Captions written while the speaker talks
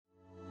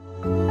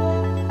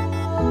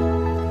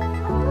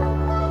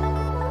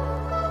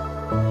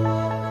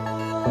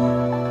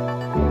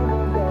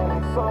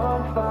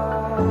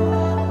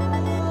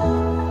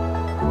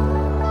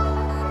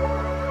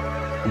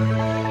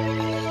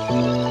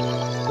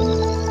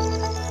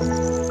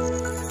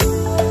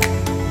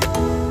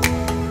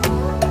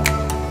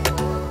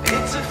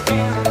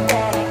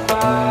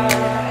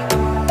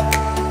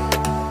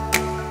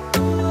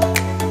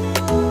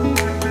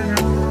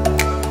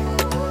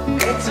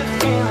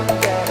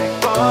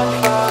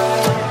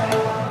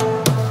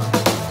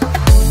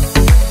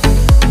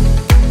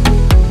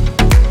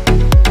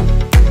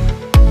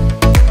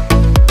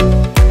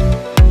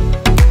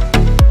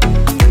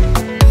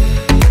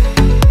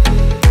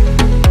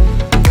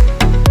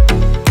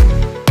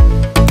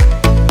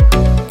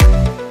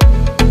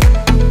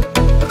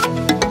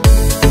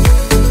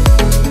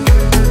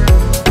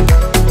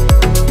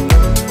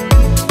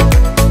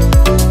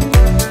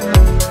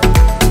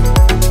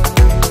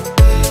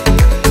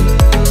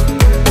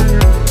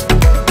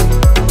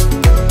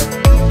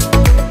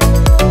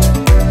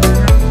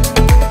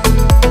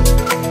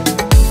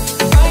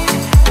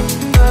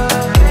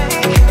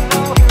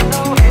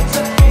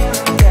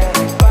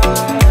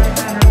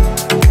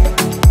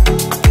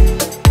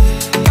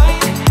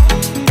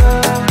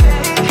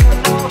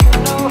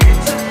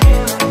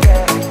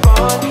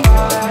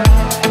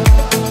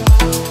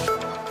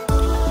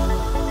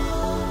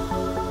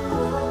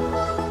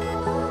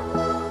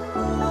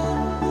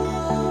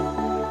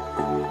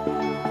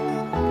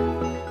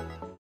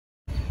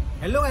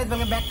Hello guys,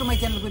 welcome back to my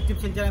channel tip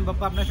Silchar আমি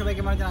বাপ্পা। আপনারা সবাই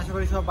কেমন আছেন? আশা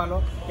করি সব ভালো।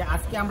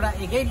 আজকে আমরা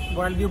এগেইন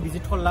বরাইল ভিউ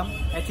ভিজিট করলাম।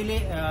 অ্যাকচুয়ালি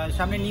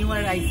সামনে নিউ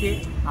ইয়ার আইছে,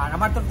 আর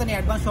আমার তরফ থেকে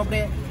অ্যাডভান্স সবরে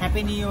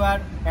হ্যাপি নিউ ইয়ার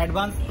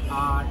অ্যাডভান্স।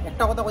 আর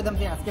একটা কথা কইতাম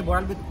যে আজকে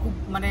বরাইল ভিউ খুব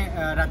মানে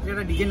রাত্রে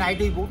একটা ডিজে নাইট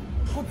হইব,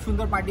 খুব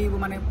সুন্দর পার্টি হইব,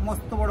 মানে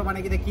মস্ত বড়, মানে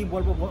কি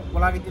বলবো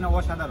বলার কিছু না,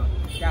 অসাধারণ।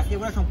 আজকে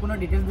পুরো সম্পূর্ণ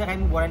ডিটেলস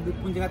দেখাইমু বরাইল ভিউ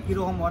কোন জায়গা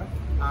কীরকম ওর।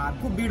 আর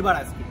খুব ভিড় ভাড়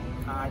আজকে।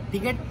 আর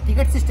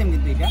টিকিট সিস্টেম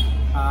কিন্তু এটা,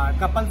 আর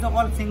কাপল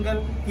সকল সিঙ্গেল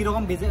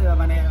কীরকম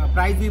মানে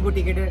প্রাইস দিব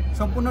টিকিটের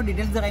সম্পূর্ণ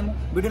ডিটেলস দেখাইমু।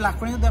 ভিডিও লাস্ট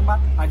পর্যন্ত দেখবা।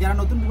 আর যারা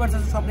নতুন ভিউয়ার্স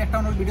আছে সব একটা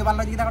ভিডিও ভালো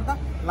লাগে করতা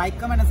লাইক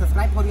কমেন্ট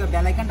সাবস্ক্রাইব করিও,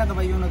 বেল আইকনটা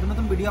দবাইও, নতুন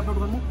নতুন ভিডিও আপলোড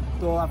করবো।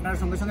 তো আপনারা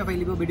সঙ্গে সঙ্গে পাই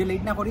লিব। ভিডিও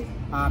লেট না করি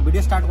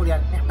ভিডিও স্টার্ট করি।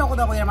 আর একটা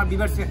কথা কই, আমার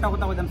ভিউয়ার্স একটা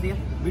কথা কইতাম,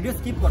 ভিডিও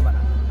স্কিপ করবা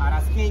না। আর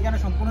আজকে এইখানে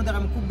সম্পূর্ণ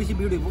দেখাবো, খুব বেশি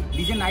ভিডিও হইব,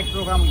 ডিজে নাইট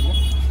প্রোগ্রাম হইব,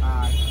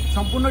 আর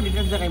সম্পূর্ণ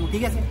ডিটেলস দেখাইমু।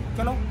 ঠিক আছে,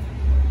 চলো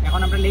এখন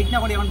আমরা লেট না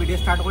করি, এখন ভিডিও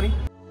স্টার্ট করি।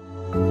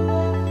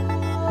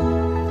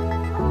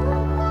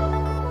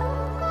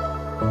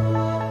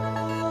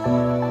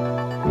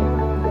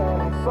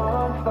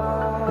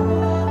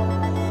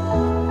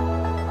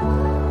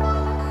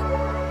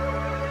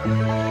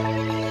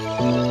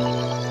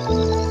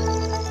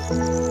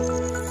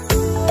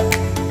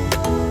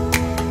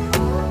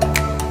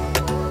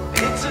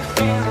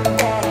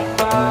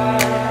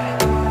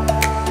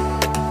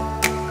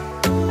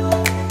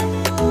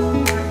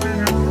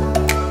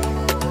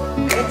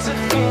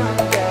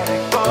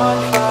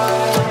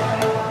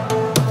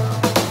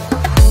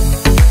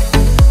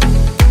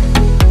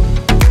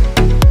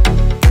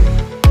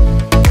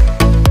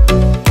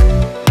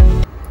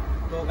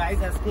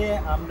 আজকে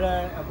আমরা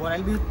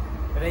বরাইল ভিউ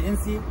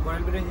রেজেন্সি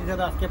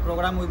তো আজকে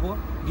প্রোগ্রাম হইব,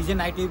 ডিজে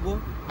নাইট হইব।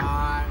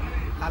 আর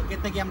কালকে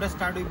থেকে আমরা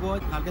স্টার্ট হইব,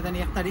 কালকে জানি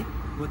 1 তারিখ,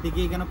 গতিকে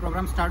এখানে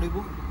প্রোগ্রাম স্টার্ট হইব।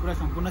 পুরো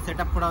সম্পূর্ণ সেট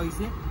আপ করা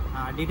হয়েছে।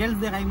 ডিটেলস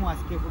দেখাইমু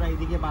আজকে, পুরো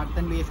এইদিকে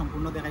বার্তান লিয়ে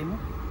সম্পূর্ণ দেখাইমু।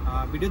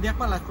 ভিডিও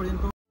দেখবা লাস্ট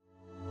পর্যন্ত।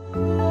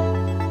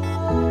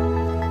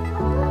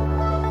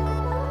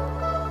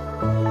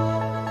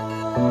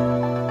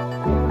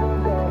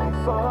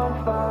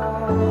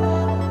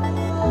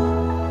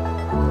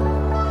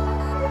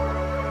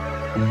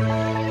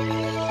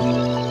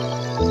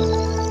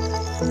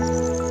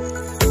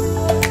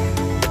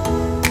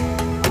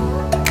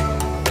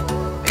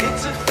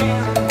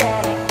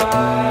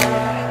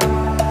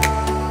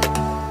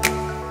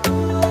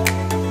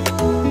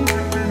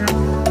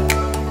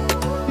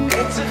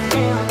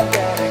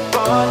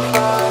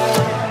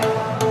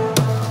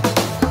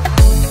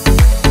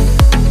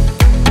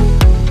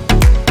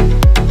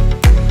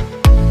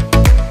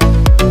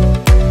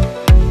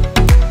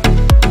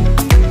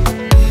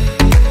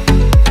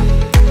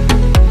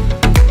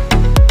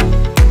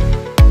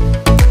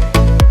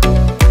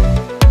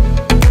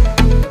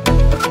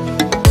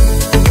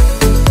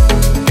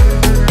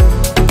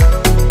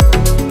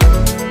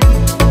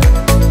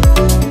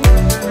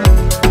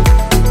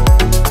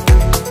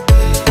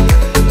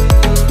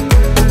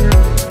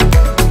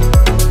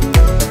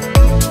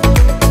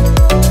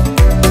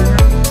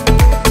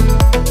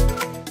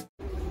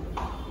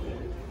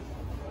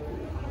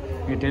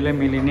 এটা হলো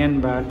মিলেনিয়ান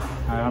বার,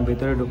 আর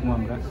ভিতরে ঢুকবো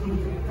আমরা।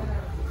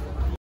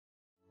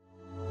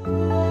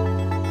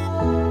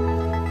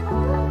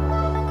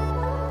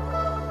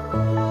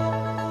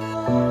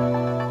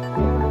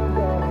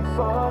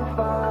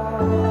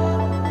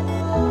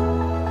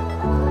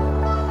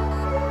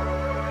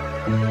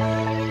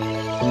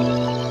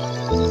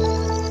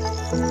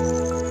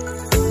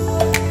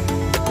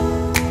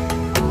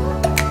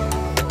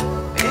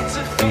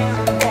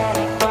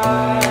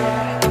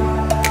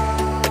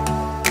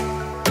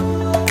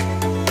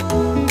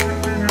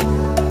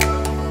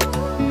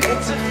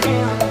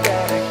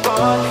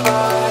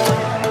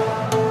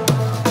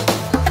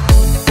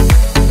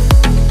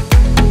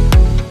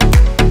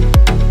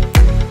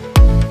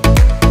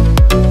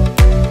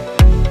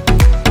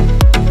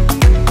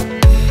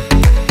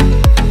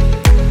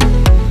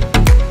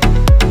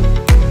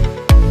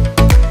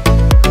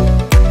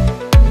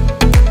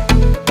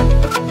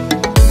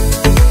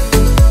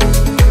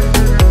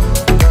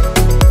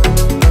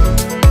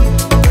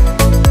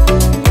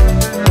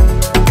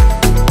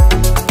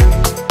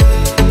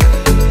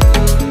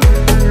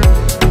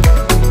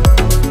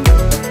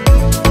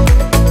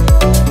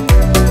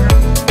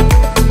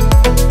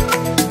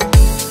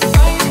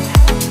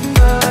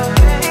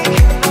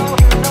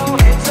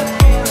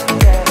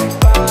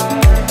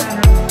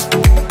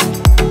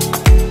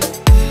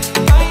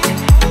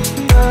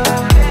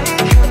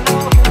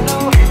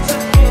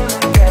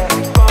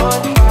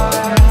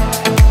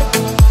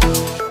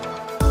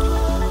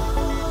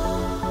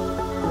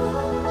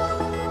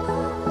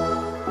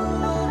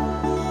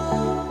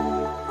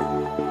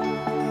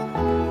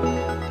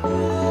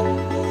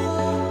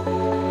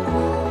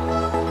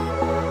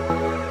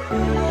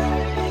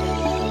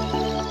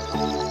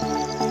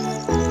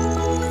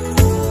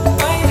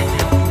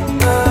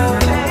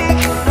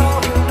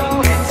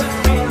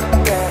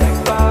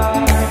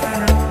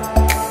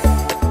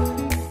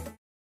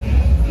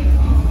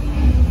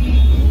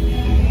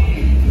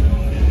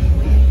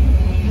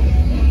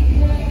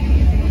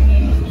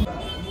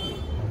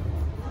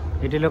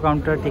 এটা হলো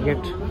কাউন্টার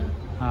টিকিট।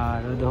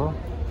 আর দেখো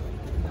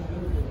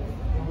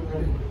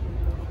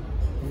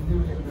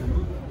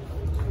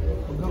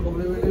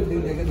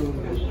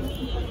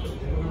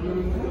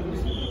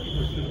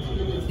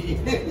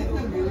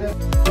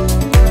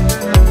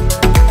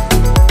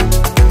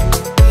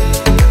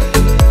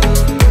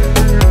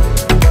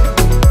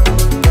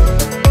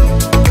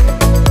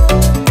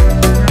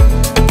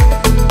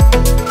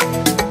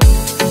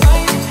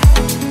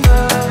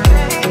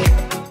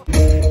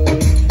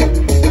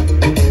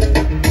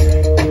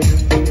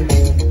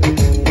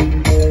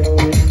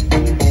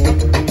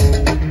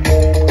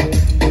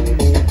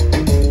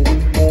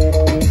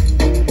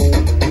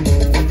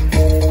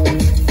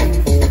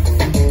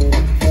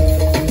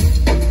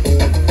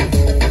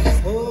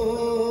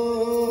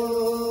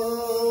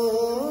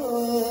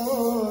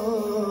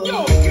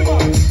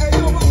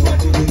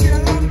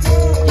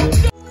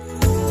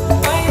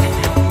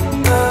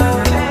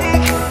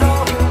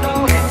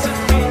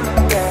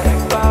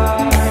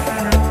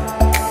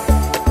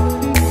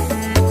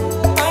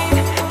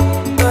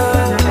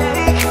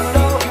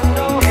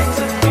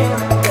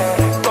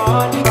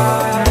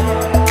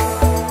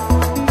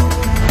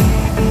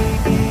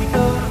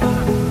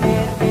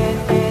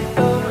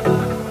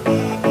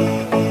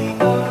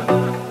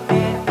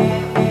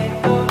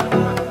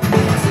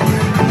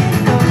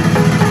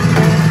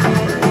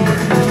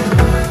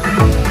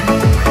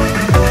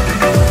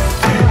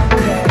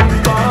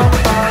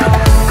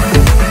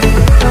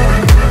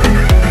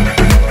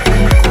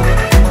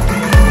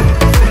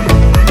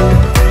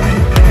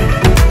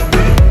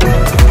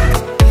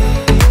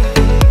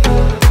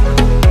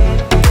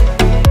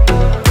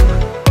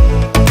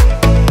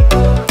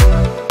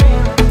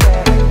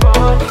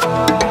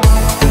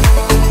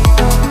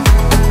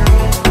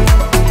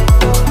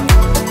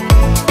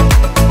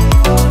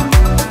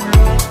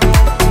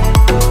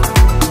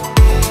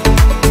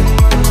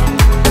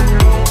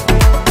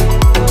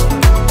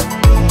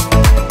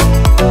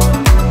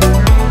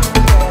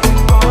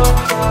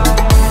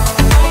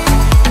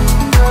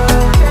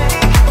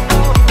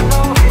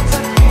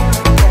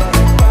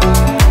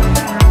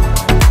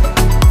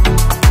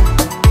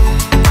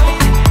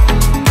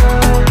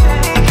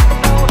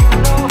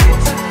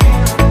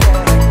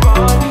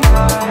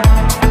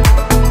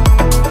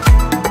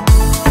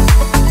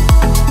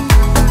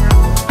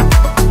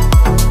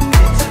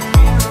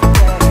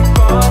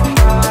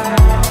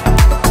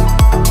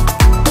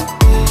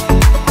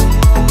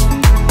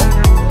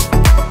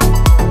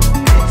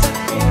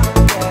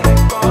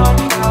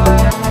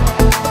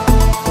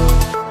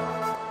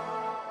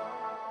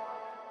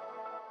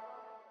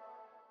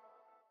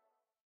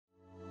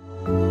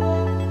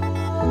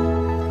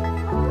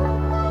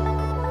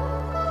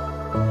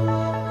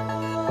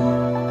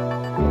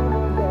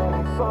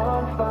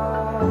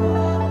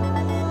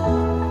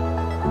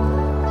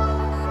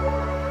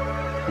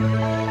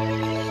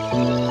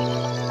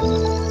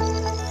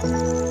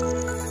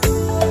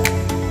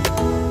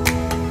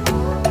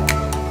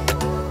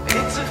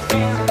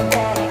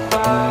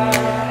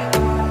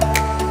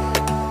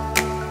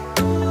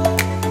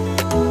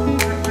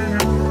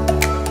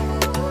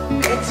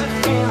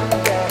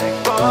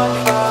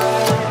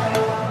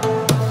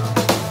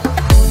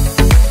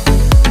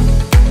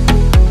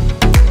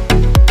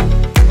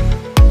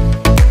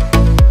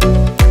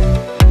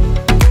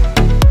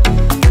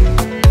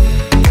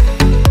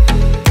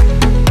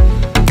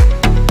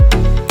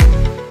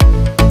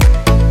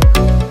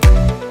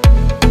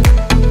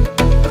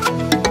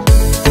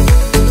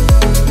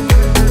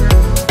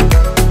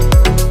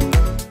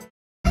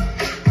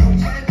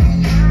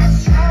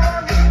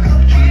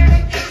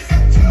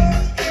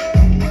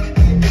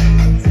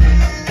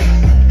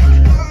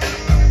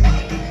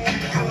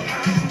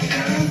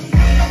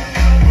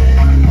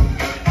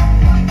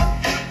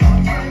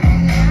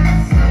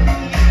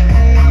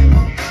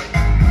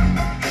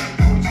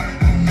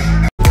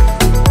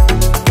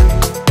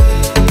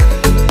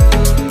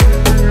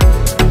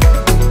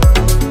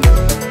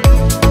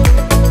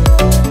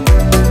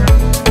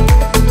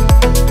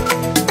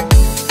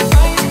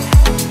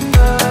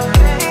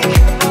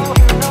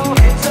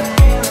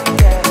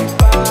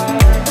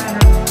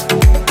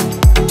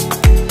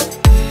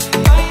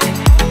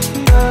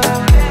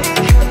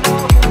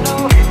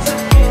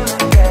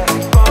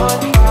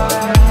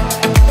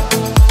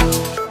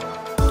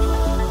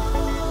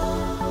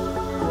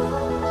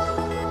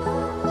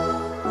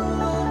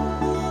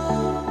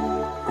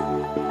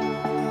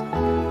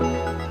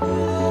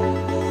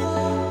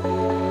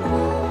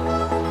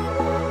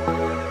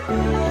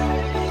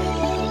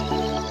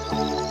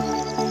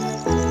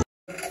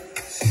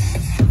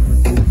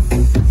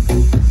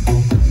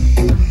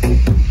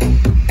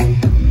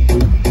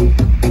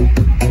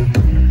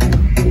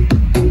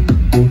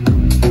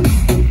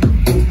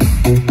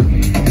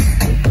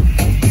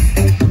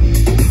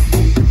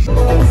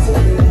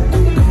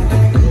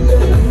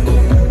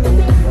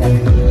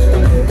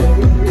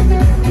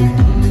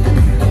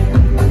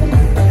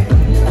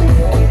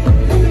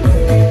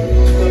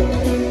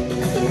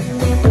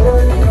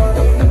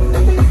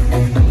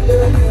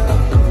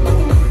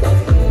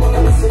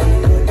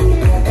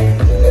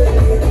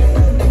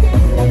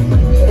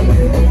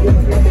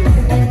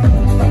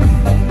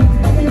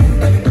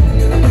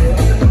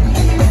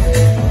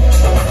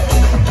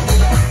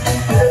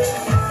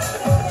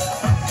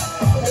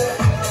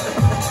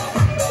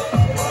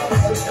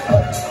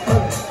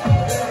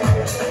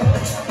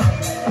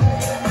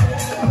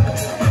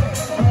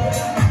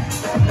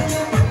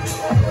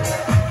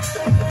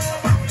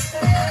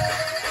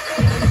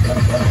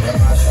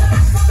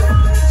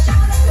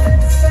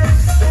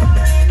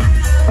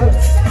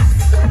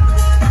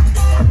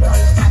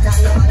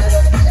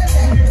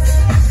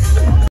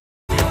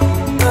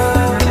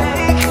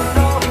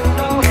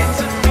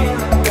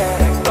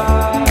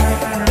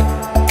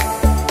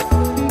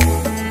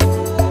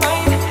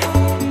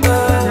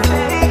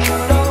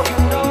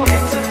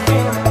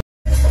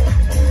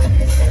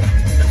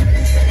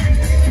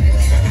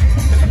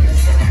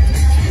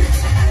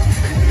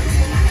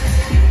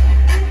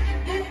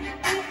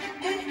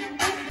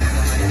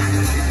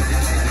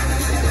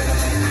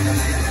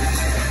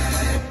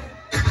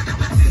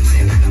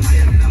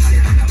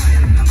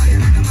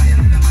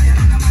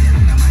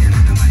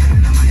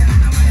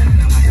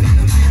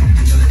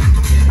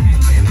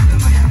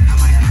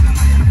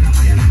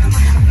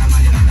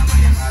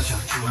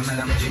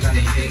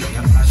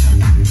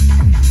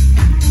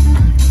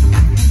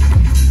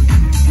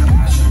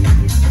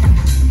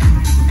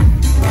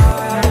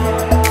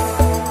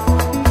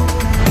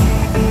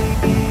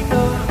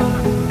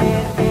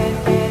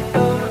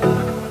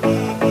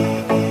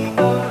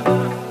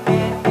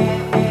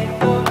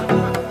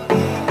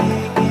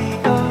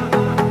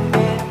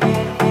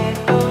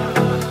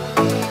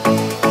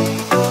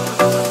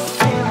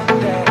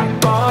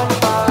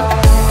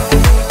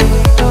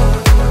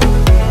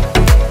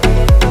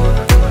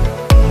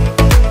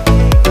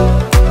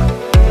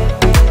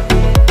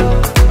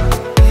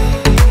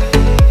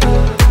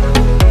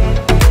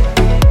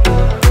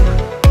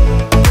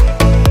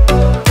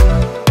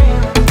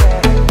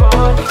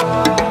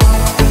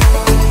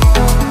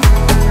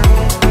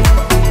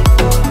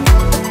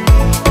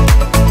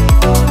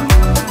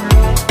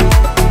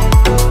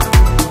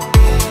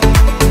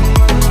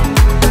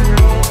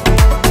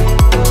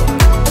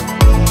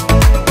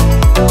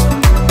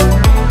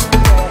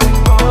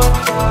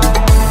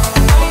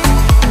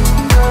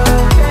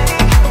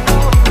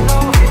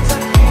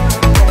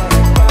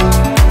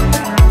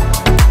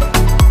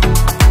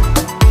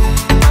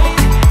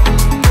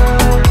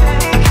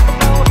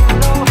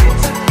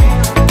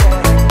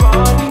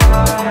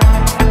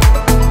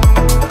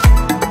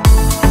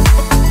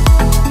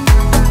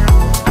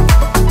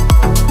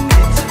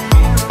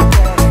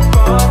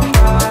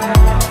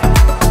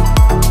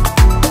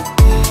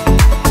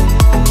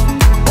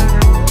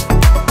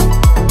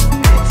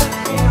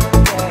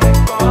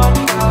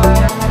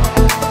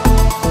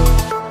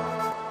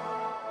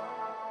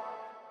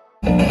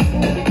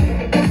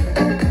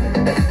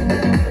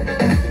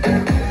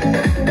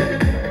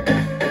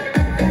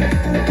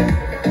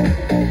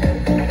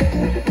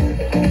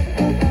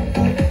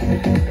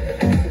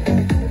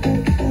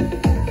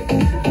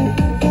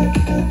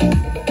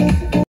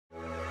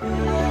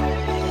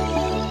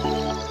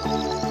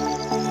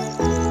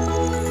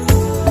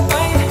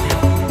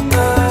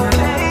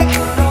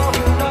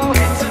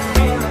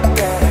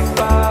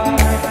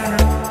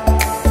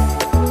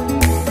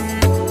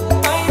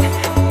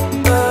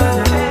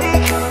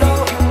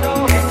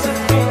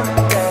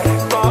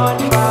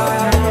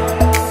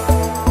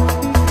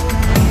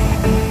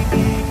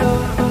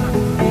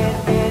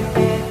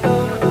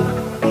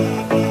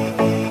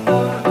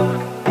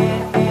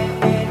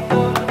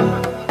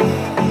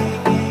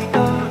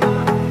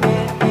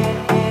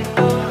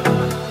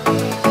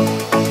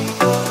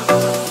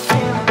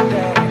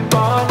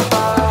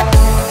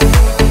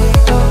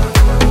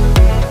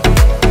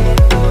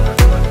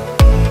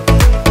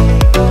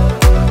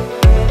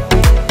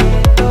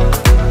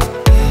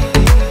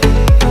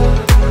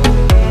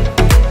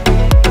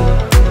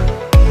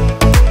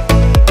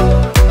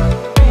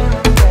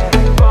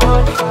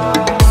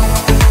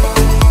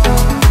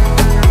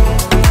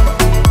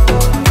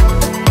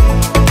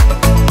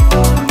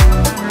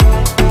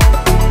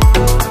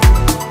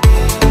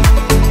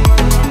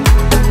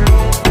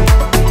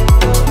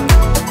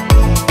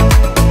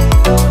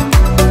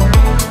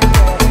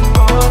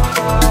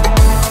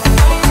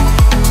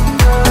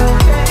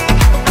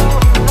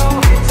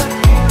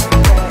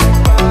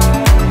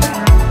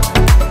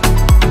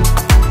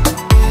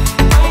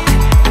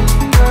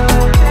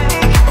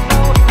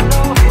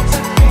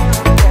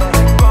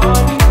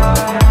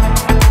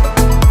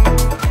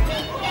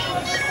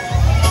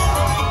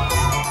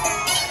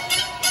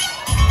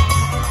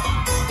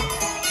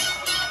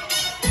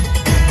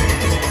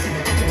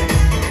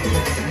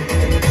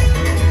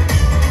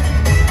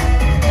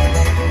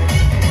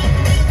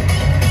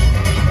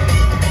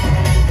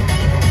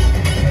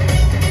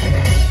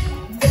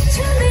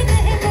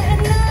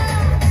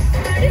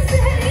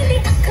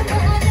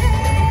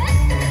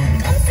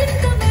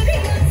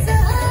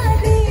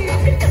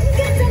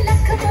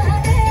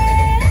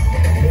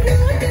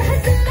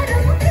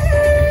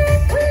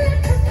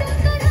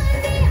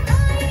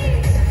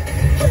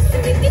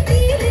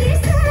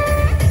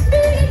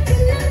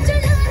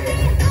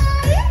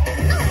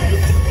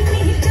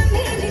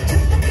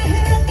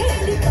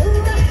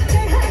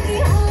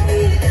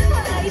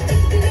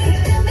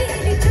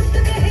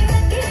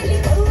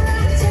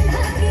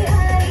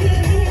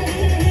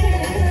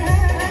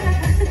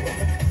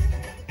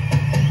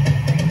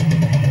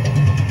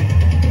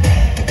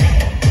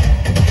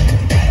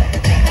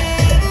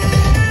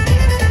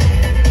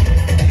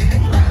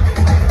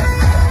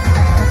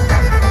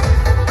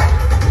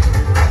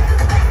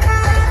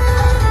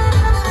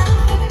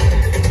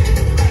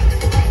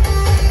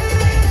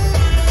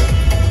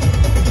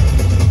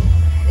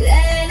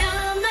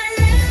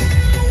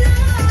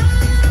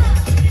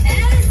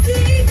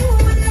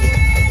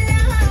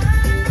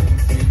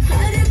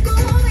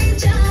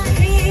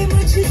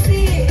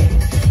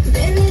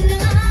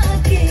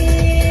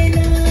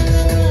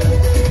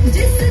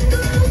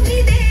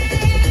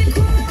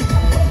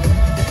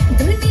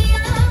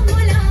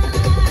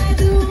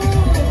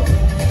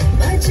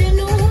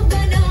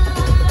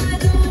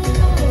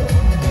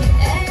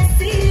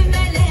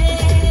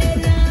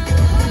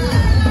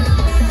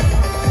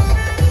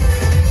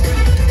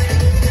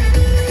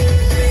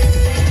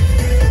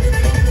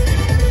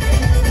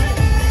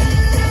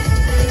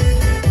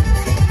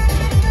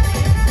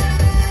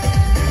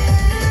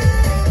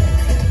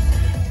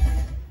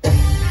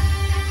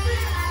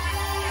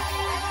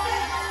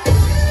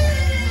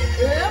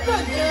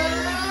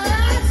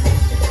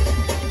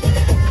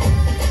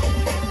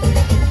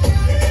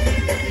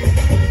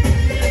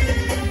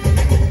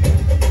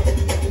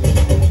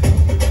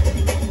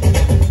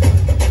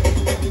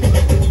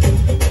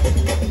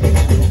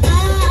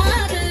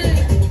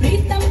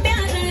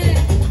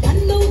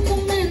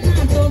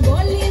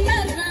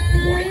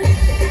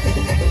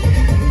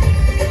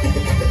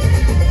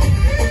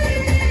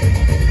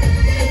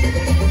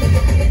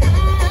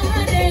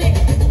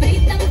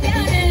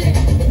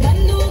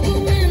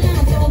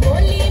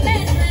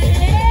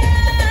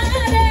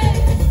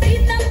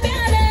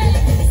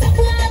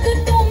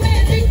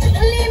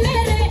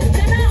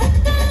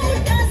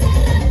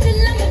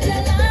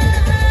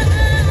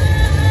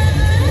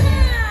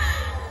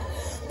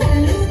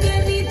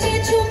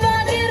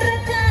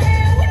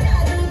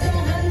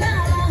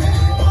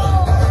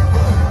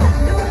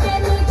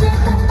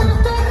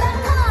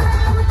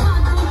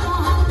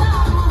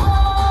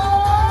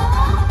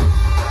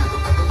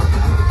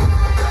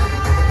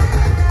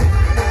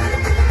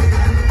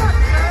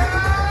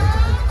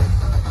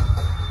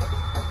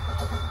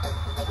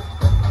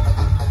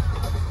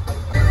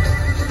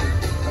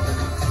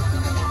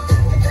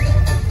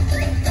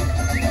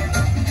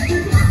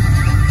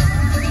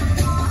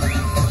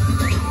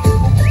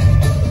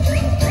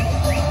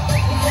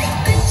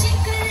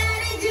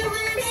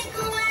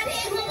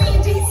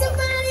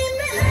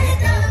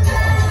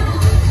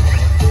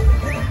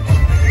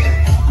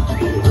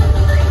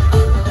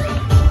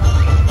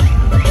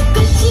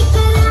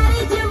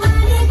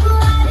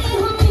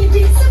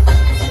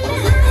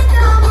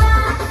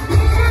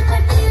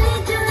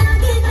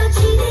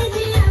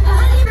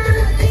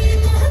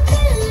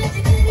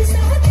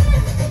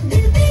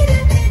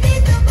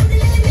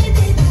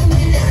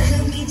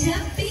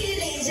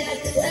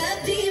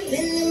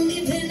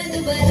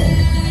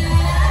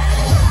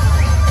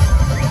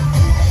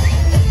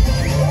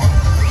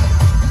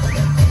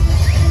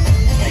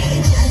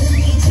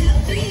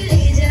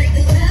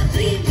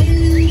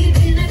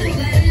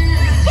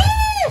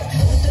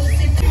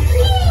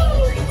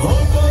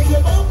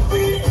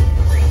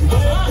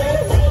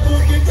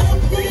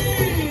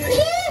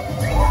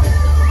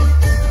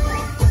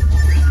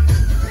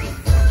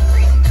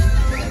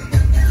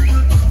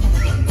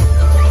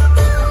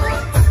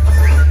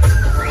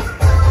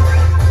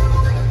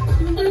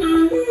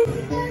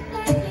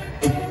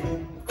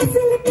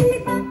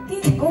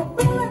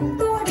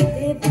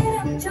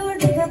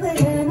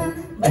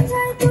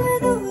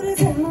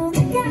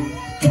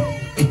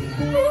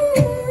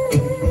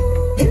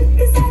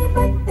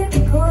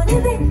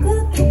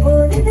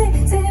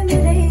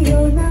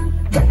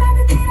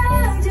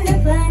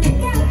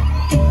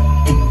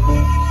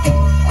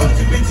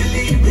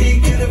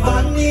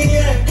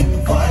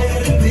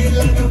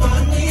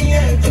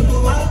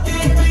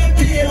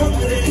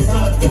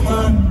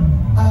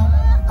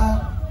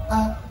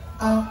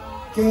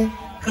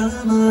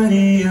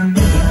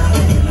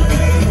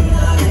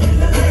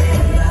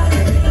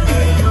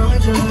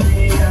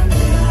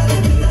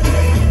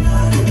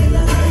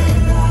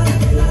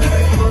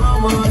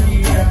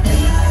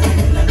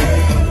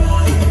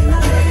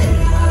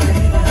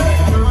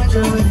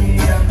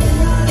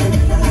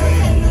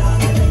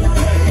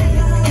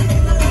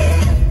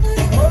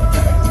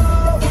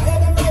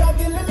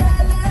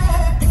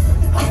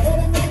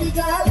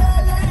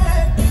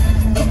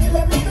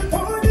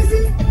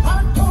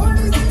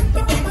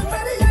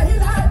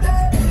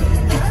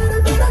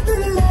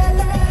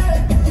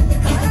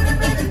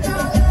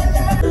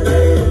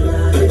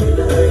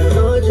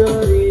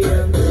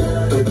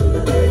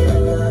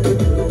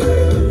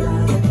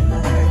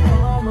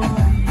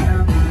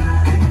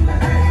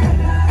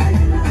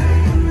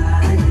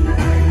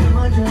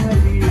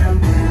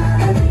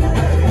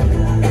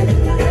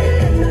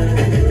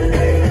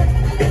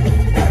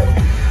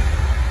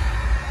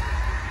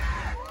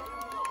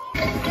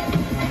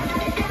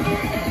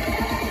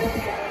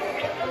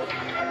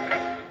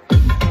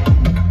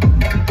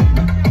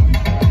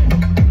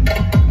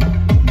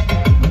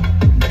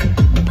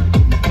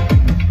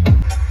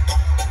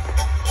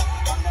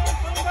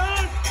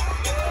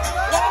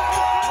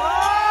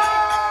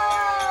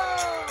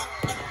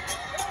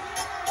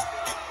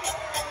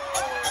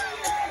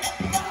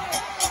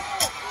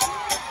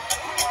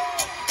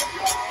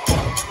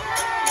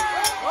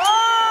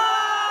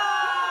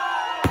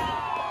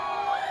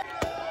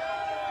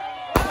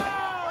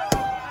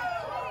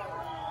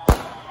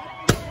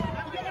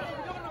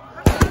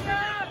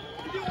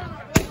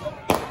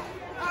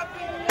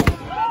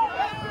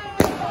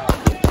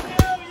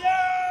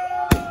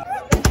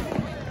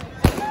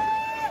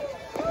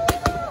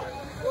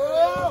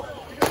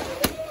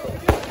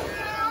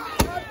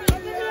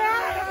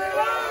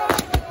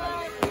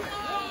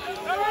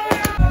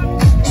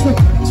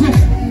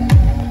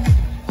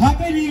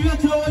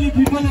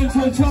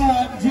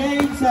Silchar,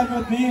 James, and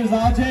with me is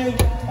Ajay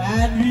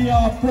and Riya,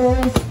 of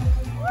course.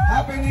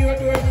 Happy New Year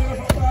to everyone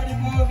from Party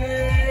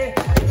Birthday.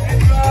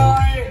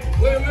 Enjoy.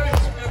 We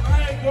wish a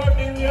very good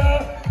New Year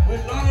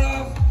with lot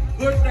of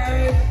good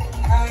time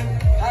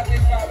and happy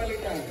family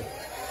time.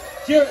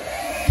 Cheers.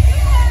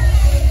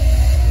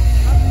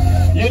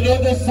 You know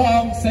this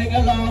song, sing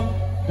along,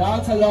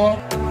 dance along.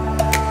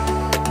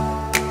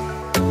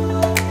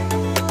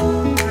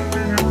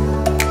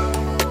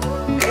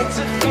 It's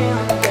a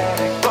feeling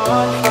getting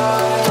bonfire.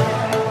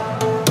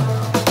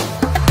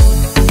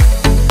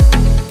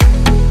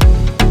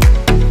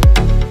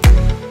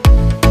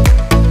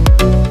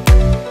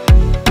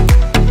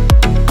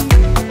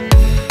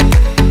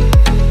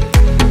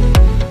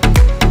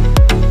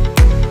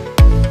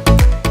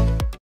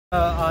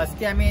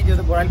 আজকে আমি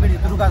যত Barail view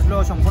যতটুকু আসলো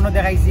সম্পূর্ণ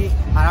দেখাইছি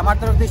আর আমার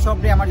তরফ থেকে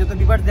সবরে আমার যত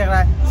বিভার দেখা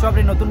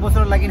সবরে নতুন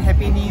বছর লাগিন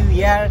হ্যাপি নিউ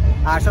ইয়ার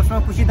আর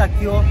সবসময় খুশি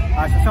থাকিও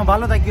আর সবসময়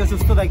ভালো থাকিও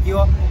সুস্থ থাকিও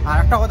আর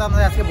একটা কথা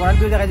আমাদের আজকে বড়াইল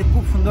ভিউ দেখাইছি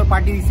খুব সুন্দর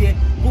পার্টি দিয়েছে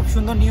খুব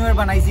সুন্দর নিউ ইয়ার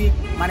বানাইছি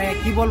মানে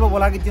কি বলবো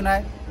বলার কিছু নাই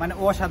মানে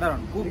অসাধারণ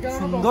খুব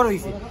সুন্দর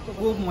হয়েছে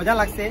খুব মজা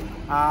লাগছে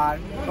আর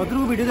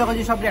যতটুকু ভিডিও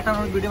দেখাচ্ছি সবরে একটা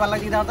ভিডিও ভালো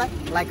লাগছে দাও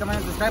লাইক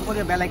কমেন্ট সাবস্ক্রাইব করে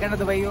বেল আইকনটা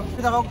দবাইও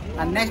দেখো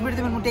আর নেক্সট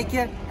ভিডিওতে টেক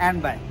কেয়ার এন্ড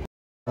বাই